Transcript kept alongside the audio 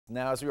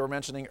Now, as we were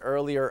mentioning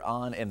earlier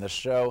on in the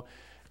show,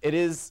 it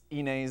is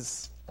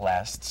Ine's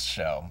last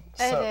show.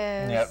 It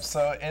is. Yep.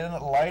 So in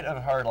light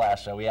of her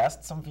last show, we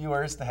asked some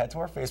viewers to head to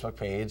our Facebook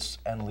page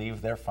and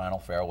leave their final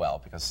farewell,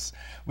 because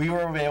we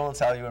were able to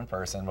tell you in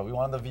person, but we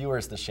wanted the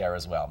viewers to share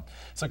as well.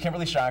 So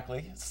Kimberly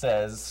Shockley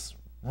says,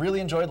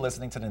 really enjoyed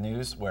listening to the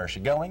news. Where is she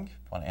going?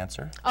 Want to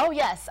answer? Oh,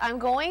 yes. I'm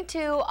going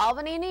to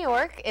Albany, New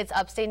York. It's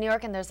upstate New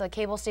York, and there's a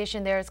cable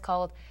station there. It's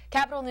called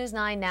Capital News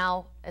 9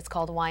 now. It's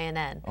called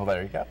YNN. Well,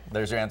 there you go.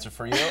 There's your answer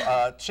for you.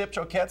 Chip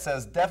Choquette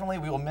says, definitely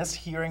we will miss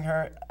hearing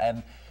her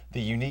and the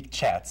unique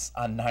chats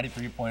on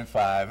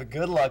 93.5.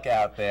 Good luck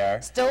out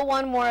there. Still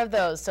one more of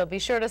those, so be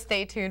sure to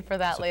stay tuned for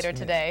that later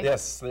today.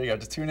 Yes, there you go.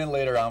 Just tune in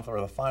later on for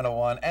the final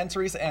one. And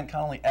Teresa Ann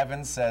Connolly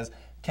Evans says,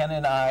 Ken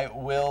and I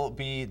will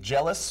be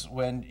jealous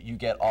when you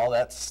get all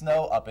that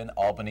snow up in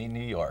Albany, New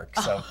York.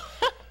 So,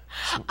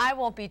 I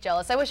won't be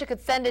jealous. I wish I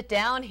could send it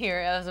down here,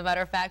 as a matter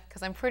of fact,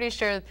 because I'm pretty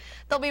sure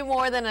there'll be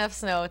more than enough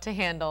snow to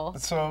handle.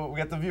 So we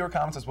got the viewer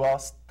comments as well.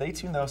 Stay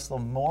tuned, though. Still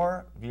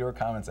more viewer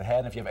comments ahead.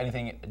 And if you have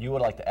anything you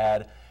would like to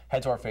add,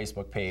 head to our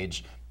Facebook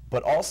page.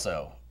 But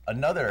also,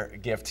 another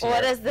gift here.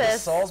 What is this?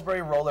 The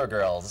Salisbury Roller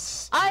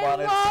Girls. I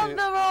love the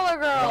Roller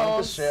Girls.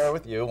 Wanted to share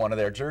with you one of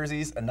their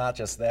jerseys, and not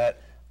just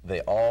that.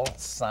 They all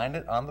signed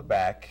it on the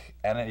back,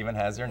 and it even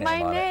has your name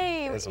on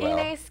it as well.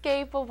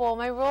 Inescapable,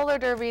 my roller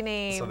derby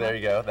name. So there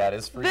you go. That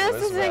is for you as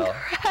well. This is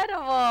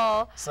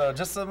incredible. So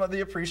just some of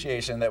the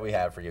appreciation that we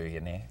have for you,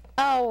 Ine.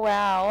 Oh,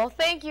 wow. Well,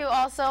 thank you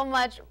all so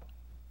much.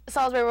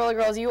 Salisbury Roller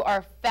Girls, you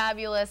are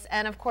fabulous.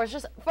 And of course,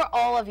 just for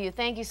all of you,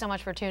 thank you so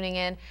much for tuning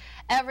in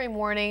every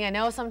morning. I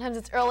know sometimes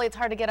it's early, it's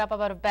hard to get up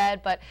out of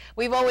bed, but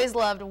we've always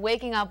loved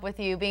waking up with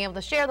you, being able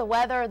to share the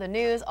weather, the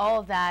news, all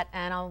of that,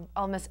 and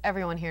I'll miss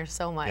everyone here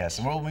so much. Yes,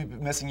 and we'll be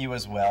missing you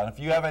as well. And if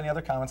you have any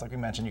other comments, like we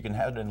mentioned, you can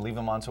head and leave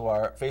them onto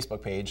our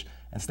Facebook page,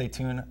 and stay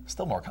tuned,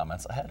 still more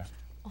comments ahead.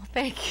 Well,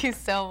 thank you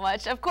so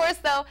much. Of course,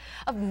 though,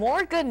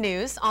 more good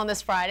news on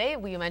this Friday.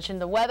 We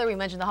mentioned the weather, we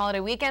mentioned the holiday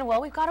weekend.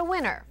 Well, we've got a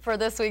winner for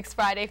this week's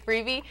Friday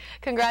freebie.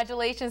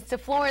 Congratulations to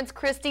Florence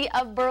Christie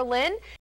of Berlin.